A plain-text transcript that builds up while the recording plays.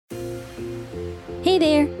Hey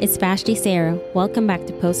there, it's Vashti Sarah. Welcome back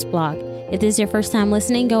to Post Blog. If this is your first time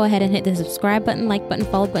listening, go ahead and hit the subscribe button, like button,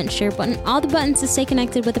 follow button, share button, all the buttons to stay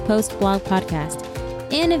connected with the Post Blog podcast.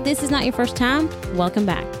 And if this is not your first time, welcome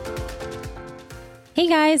back. Hey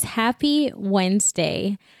guys, happy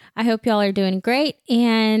Wednesday. I hope y'all are doing great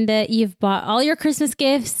and you've bought all your Christmas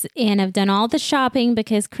gifts and have done all the shopping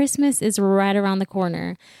because Christmas is right around the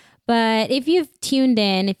corner. But if you've tuned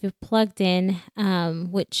in, if you've plugged in,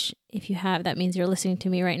 which if you have, that means you're listening to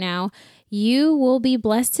me right now, you will be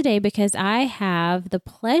blessed today because I have the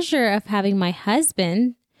pleasure of having my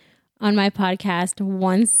husband on my podcast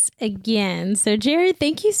once again. So Jared,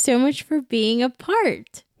 thank you so much for being a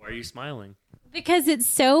part. Why are you smiling? Because it's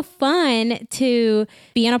so fun to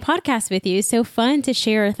be on a podcast with you, so fun to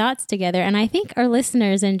share our thoughts together. And I think our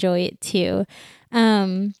listeners enjoy it too.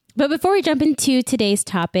 But before we jump into today's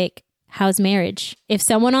topic, how's marriage? If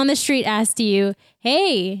someone on the street asked you,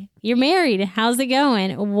 hey, you're married, how's it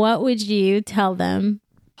going? What would you tell them?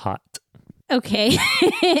 Hot. Okay.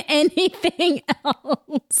 Anything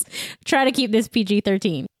else? Try to keep this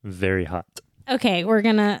PG-13. Very hot. Okay, we're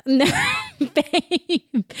gonna...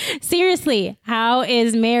 Babe, seriously, how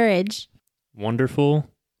is marriage? Wonderful,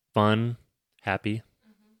 fun, happy.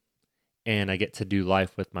 And I get to do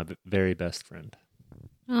life with my very best friend.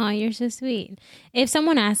 Oh, you're so sweet. If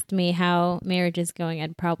someone asked me how marriage is going,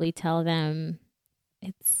 I'd probably tell them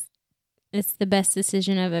it's the best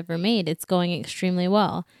decision I've ever made. It's going extremely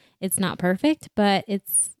well. It's not perfect, but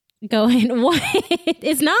it's going... What?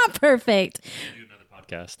 It's not perfect. We'll do another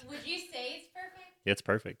podcast. Would you say it's perfect? It's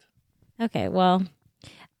perfect. Okay, well,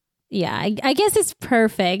 yeah, I guess it's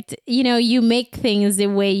perfect. You know, you make things the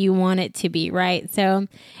way you want it to be, right? So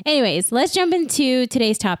anyways, let's jump into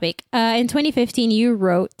today's topic. In 2015, you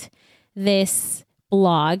wrote this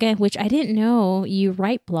blog, which I didn't know you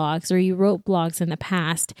write blogs or you wrote blogs in the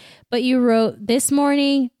past, but you wrote, "This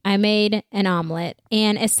morning I made an omelet."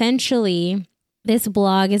 And essentially, this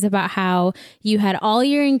blog is about how you had all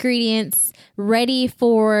your ingredients ready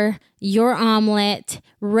for your omelet,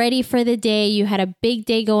 ready for the day. You had a big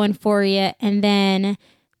day going for you, and then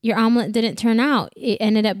your omelet didn't turn out. It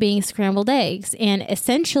ended up being scrambled eggs. And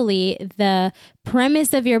essentially, the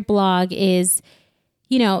premise of your blog is,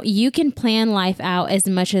 you know, you can plan life out as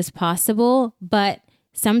much as possible, but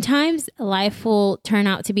sometimes life will turn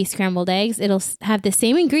out to be scrambled eggs. It'll have the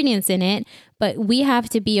same ingredients in it, but we have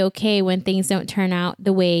to be okay when things don't turn out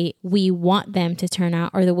the way we want them to turn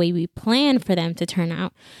out or the way we plan for them to turn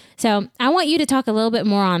out. So I want you to talk a little bit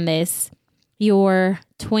more on this. Your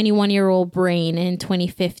 21-year-old brain in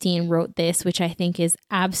 2015 wrote this, which I think is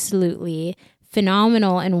absolutely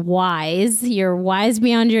phenomenal and wise. You're wise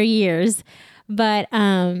beyond your years. But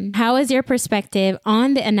how is your perspective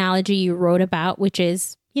on the analogy you wrote about, which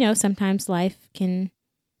is, you know, sometimes life can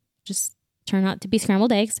just turn out to be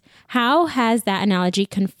scrambled eggs. How has that analogy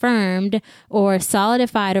confirmed or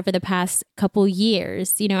solidified over the past couple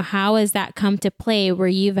years? You know, how has that come to play where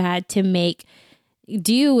you've had to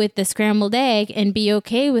do with the scrambled egg and be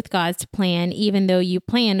okay with God's plan, even though you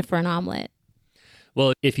planned for an omelet?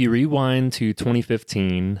 Well, if you rewind to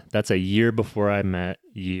 2015, that's a year before I met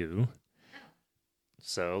you.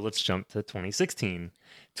 So let's jump to 2016.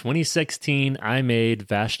 2016, I made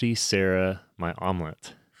Vashti Sarah my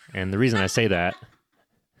omelet. And the reason I say that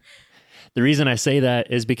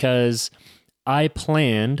is because I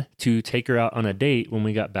planned to take her out on a date when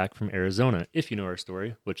we got back from Arizona, if you know our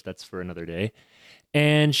story, which that's for another day.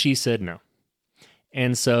 And she said no.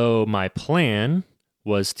 And so my plan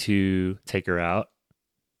was to take her out,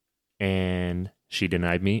 and she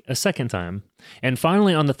denied me a second time. And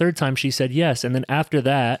finally, on the third time, she said yes. And then after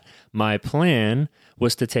that, my plan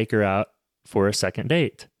was to take her out for a second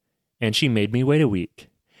date. And she made me wait a week.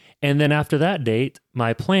 And then after that date,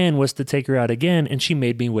 my plan was to take her out again, and she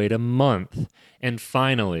made me wait a month. And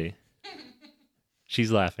finally,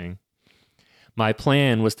 she's laughing. My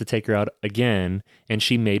plan was to take her out again, and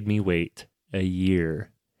she made me wait a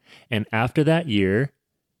year. And after that year,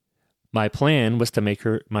 my plan was to make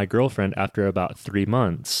her my girlfriend after about 3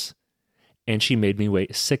 months, and she made me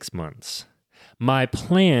wait 6 months. My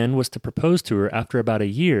plan was to propose to her after about a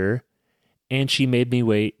year, and she made me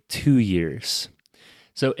wait 2 years.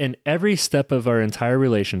 So in every step of our entire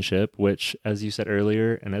relationship, which, as you said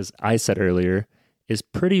earlier, and as I said earlier, is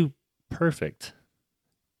pretty perfect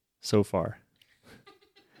so far.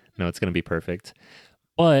 No, it's going to be perfect.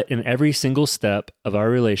 But in every single step of our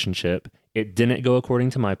relationship, it didn't go according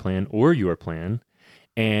to my plan or your plan,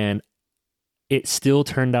 and it still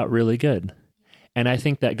turned out really good. And I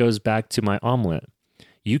think that goes back to my omelet.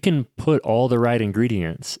 You can put all the right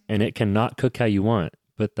ingredients, and it cannot cook how you want,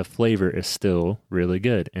 but the flavor is still really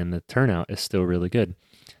good and the turnout is still really good.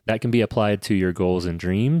 That can be applied to your goals and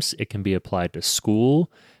dreams. It can be applied to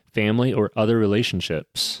school, family, or other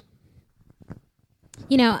relationships.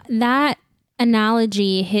 You know, that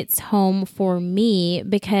analogy hits home for me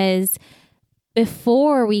because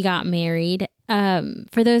before we got married,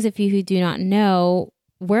 for those of you who do not know,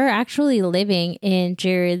 we're actually living in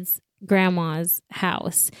Jared's grandma's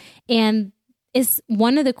house. And it's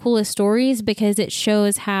one of the coolest stories because it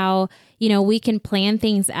shows how, you know, we can plan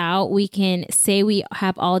things out. We can say we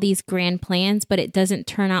have all these grand plans, but it doesn't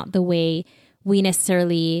turn out the way we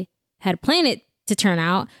necessarily had planned it to turn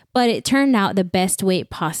out, but it turned out the best way it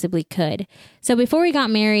possibly could. So before we got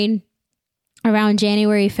married, around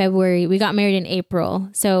January, February, we got married in April.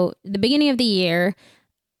 So the beginning of the year,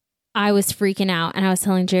 I was freaking out and I was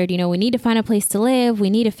telling Jared, you know, we need to find a place to live. We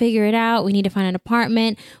need to figure it out. We need to find an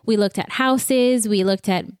apartment. We looked at houses. We looked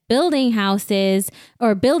at building houses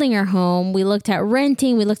or building our home. We looked at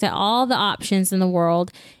renting. We looked at all the options in the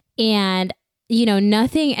world. And, you know,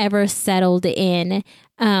 nothing ever settled in.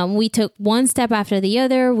 We took one step after the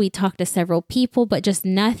other. We talked to several people, but just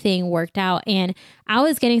nothing worked out. And I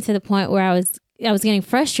was getting to the point where I was getting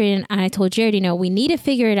frustrated, and I told Jared, you know, we need to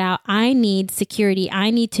figure it out. I need security.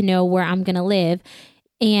 I need to know where I'm going to live.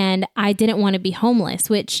 And I didn't want to be homeless,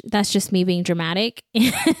 which that's just me being dramatic.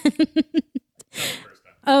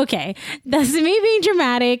 Okay. That's me being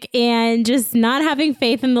dramatic and just not having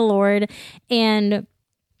faith in the Lord. And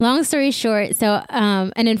long story short, so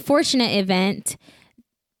an unfortunate event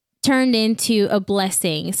turned into a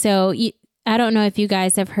blessing. So I don't know if you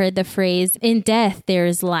guys have heard the phrase, in death,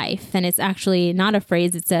 there's life. And it's actually not a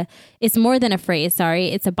phrase. It's more than a phrase. Sorry.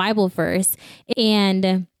 It's a Bible verse.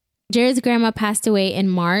 And Jared's grandma passed away in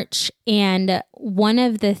March. And one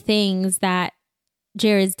of the things that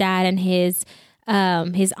Jared's dad and his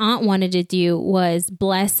aunt wanted to do was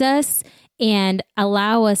bless us and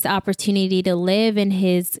allow us the opportunity to live in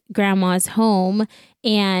his grandma's home.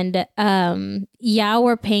 And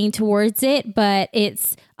we're paying towards it, but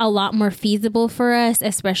it's a lot more feasible for us,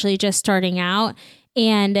 especially just starting out.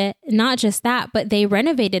 And not just that, but they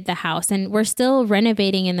renovated the house, and we're still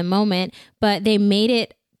renovating in the moment, but they made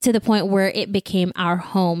it to the point where it became our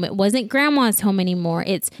home. It wasn't grandma's home anymore.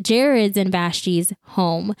 It's Jared's and Vashti's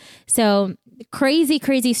home. So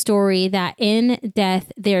crazy story that in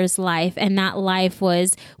death, there's life. And that life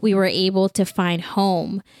was, we were able to find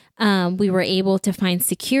home. We were able to find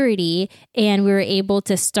security, and we were able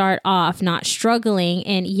to start off not struggling.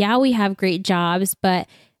 And we have great jobs, but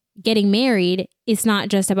getting married is not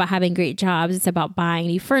just about having great jobs. It's about buying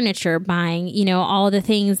new furniture, buying, you know, all the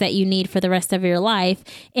things that you need for the rest of your life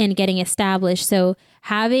and getting established. So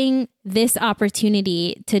having this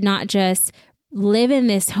opportunity to not just live in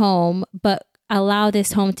this home, but allow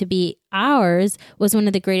this home to be ours was one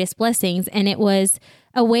of the greatest blessings. And it was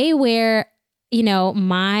a way where, you know,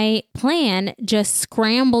 my plan just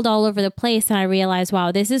scrambled all over the place. And I realized,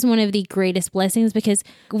 wow, this is one of the greatest blessings because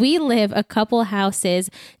we live a couple houses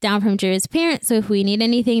down from Jared's parents. So if we need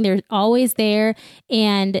anything, they're always there.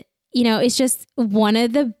 And, you know, it's just one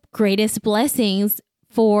of the greatest blessings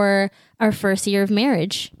for our first year of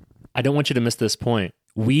marriage. I don't want you to miss this point.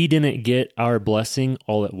 We didn't get our blessing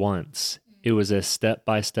all at once. It was a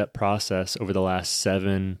step-by-step process over the last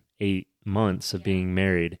 7-8 months of being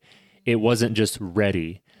married. It wasn't just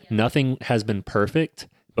ready. Nothing has been perfect,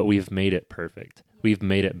 but we've made it perfect. We've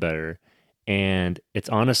made it better. And it's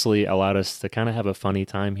honestly allowed us to kind of have a funny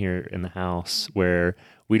time here in the house where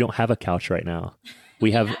we don't have a couch right now.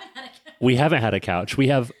 We haven't had a couch. We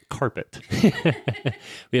have carpet.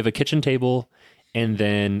 We have a kitchen table, and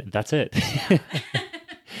then that's it.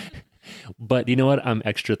 But you know what? I'm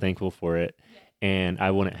extra thankful for it, and I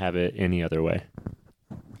wouldn't have it any other way.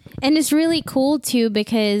 And it's really cool, too,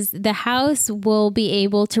 because the house will be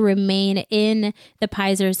able to remain in the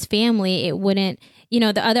Pisers family. It wouldn't, you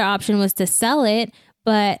know, the other option was to sell it,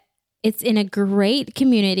 but it's in a great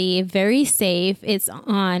community, very safe. It's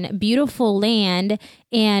on beautiful land,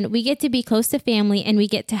 and we get to be close to family, and we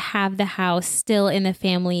get to have the house still in the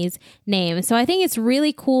family's name. So I think it's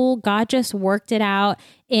really cool. God just worked it out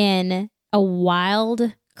in a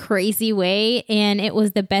wild, crazy way, and it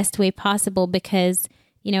was the best way possible because,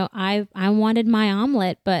 you know, I wanted my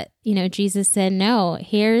omelet, but, you know, Jesus said, no,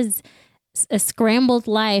 here's a scrambled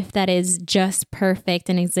life that is just perfect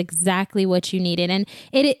and is exactly what you needed. And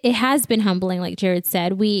it has been humbling, like Jared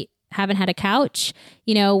said. We haven't had a couch.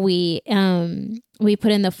 You know, we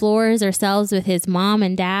put in the floors ourselves with his mom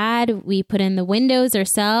and dad. We put in the windows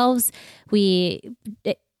ourselves.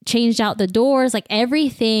 changed out the doors, like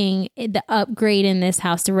everything, the upgrade in this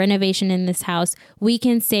house, the renovation in this house, we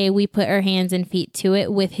can say we put our hands and feet to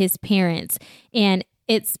it with his parents. And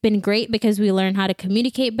it's been great because we learn how to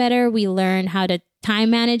communicate better. We learn how to time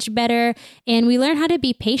manage better, and we learn how to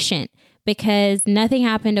be patient because nothing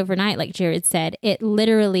happened overnight. Like Jared said, it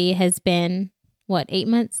literally has been 8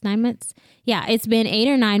 months, 9 months? Yeah, it's been 8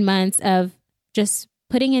 or 9 months of just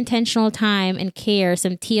putting intentional time and care,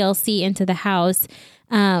 some TLC into the house.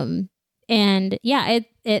 And yeah,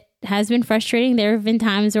 it has been frustrating. There have been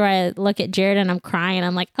times where I look at Jared and I'm crying.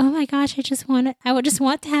 I'm like, oh my gosh, I would just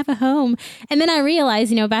want to have a home. And then I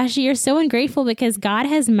realize, Vashti, you're so ungrateful because God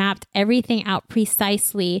has mapped everything out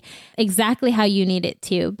precisely, exactly how you need it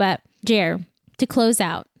to. But Jared, to close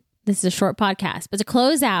out, this is a short podcast, but to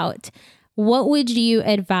close out, what would you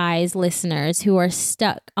advise listeners who are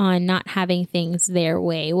stuck on not having things their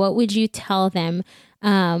way? What would you tell them?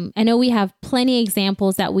 I know we have plenty of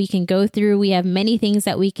examples that we can go through. We have many things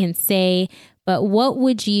that we can say, but what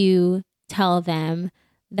would you tell them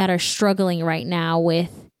that are struggling right now with,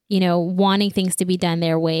 wanting things to be done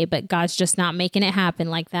their way, but God's just not making it happen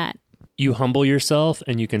like that? You humble yourself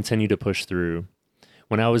and you continue to push through.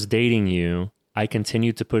 When I was dating you, I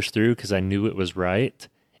continued to push through because I knew it was right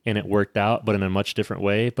and it worked out, but in a much different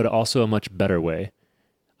way, but also a much better way.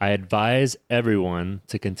 I advise everyone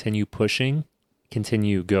to continue pushing,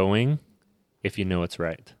 continue going if you know it's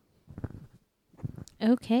right.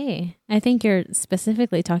 Okay. I think you're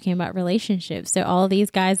specifically talking about relationships. So all these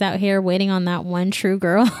guys out here waiting on that one true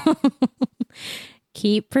girl,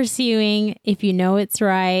 keep pursuing. If you know it's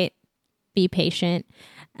right, be patient.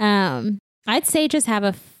 I'd say just have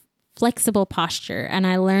a flexible posture. And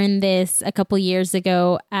I learned this a couple years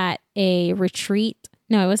ago at a retreat.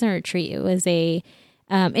 No, it wasn't a retreat. It was a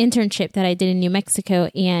internship that I did in New Mexico.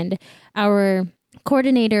 And our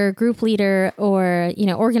coordinator, group leader, or,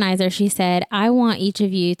 organizer, she said, I want each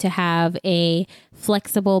of you to have a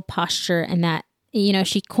flexible posture, and that,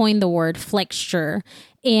 she coined the word flexure.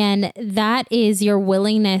 And that is your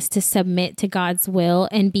willingness to submit to God's will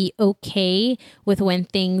and be okay with when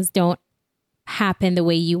things don't happen the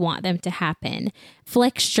way you want them to happen.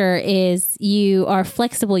 Flexure is you are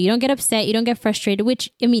flexible. You don't get upset. You don't get frustrated,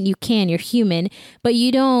 which, you can, you're human, but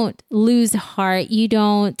you don't lose heart. You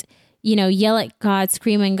don't yell at God,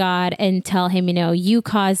 scream at God and tell him, you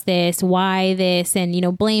caused this, why this,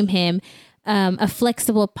 and, blame him. A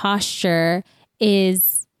flexible posture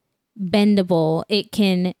is bendable. It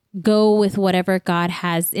can go with whatever God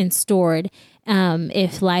has in stored.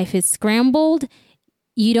 If life is scrambled,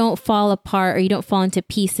 you don't fall apart or you don't fall into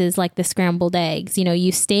pieces like the scrambled eggs.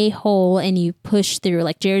 You stay whole and you push through.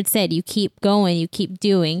 Like Jared said, you keep going, you keep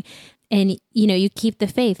doing. And, you keep the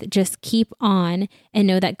faith. Just keep on and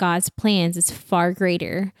know that God's plans is far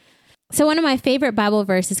greater. So one of my favorite Bible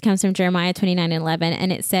verses comes from Jeremiah 29:11,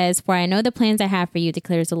 and it says, "For I know the plans I have for you,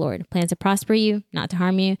 declares the Lord, plans to prosper you, not to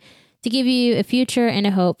harm you, to give you a future and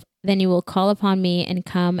a hope. Then you will call upon me and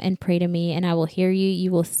come and pray to me, and I will hear you.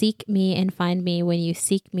 You will seek me and find me when you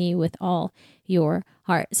seek me with all your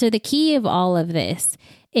heart." So the key of all of this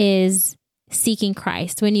is seeking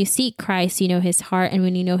Christ. When you seek Christ, you know his heart. And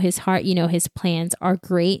when you know his heart, you know his plans are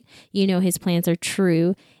great. You know his plans are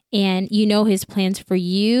true. And you know his plans for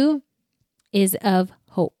you is of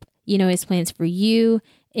hope. You know his plans for you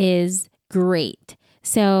is great.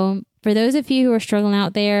 So for those of you who are struggling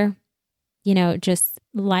out there, just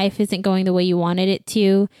life isn't going the way you wanted it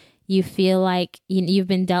to. You feel like you've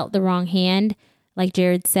been dealt the wrong hand. Like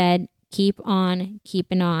Jared said, keep on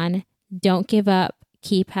keeping on. Don't give up.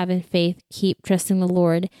 Keep having faith, keep trusting the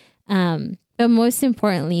Lord. But most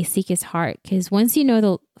importantly, seek his heart. Because once you know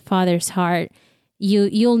the Father's heart,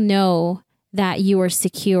 you'll know that you are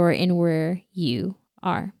secure in where you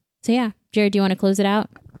are. So yeah, Jared, do you want to close it out?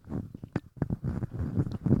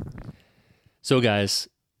 So guys,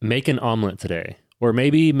 make an omelet today. Or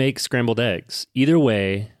maybe make scrambled eggs. Either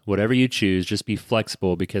way, whatever you choose, just be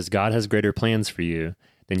flexible because God has greater plans for you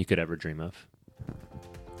than you could ever dream of.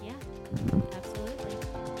 Yeah, absolutely.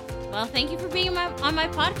 Well, thank you for being on my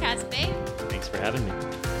podcast, babe. Thanks for having me.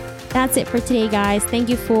 That's it for today, guys. Thank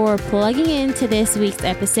you for plugging into this week's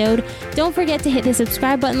episode. Don't forget to hit the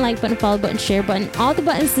subscribe button, like button, follow button, share button, all the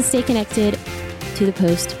buttons to stay connected to the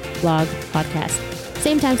Post Blog Podcast.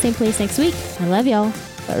 Same time, same place next week. I love y'all.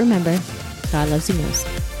 But remember, God loves you most.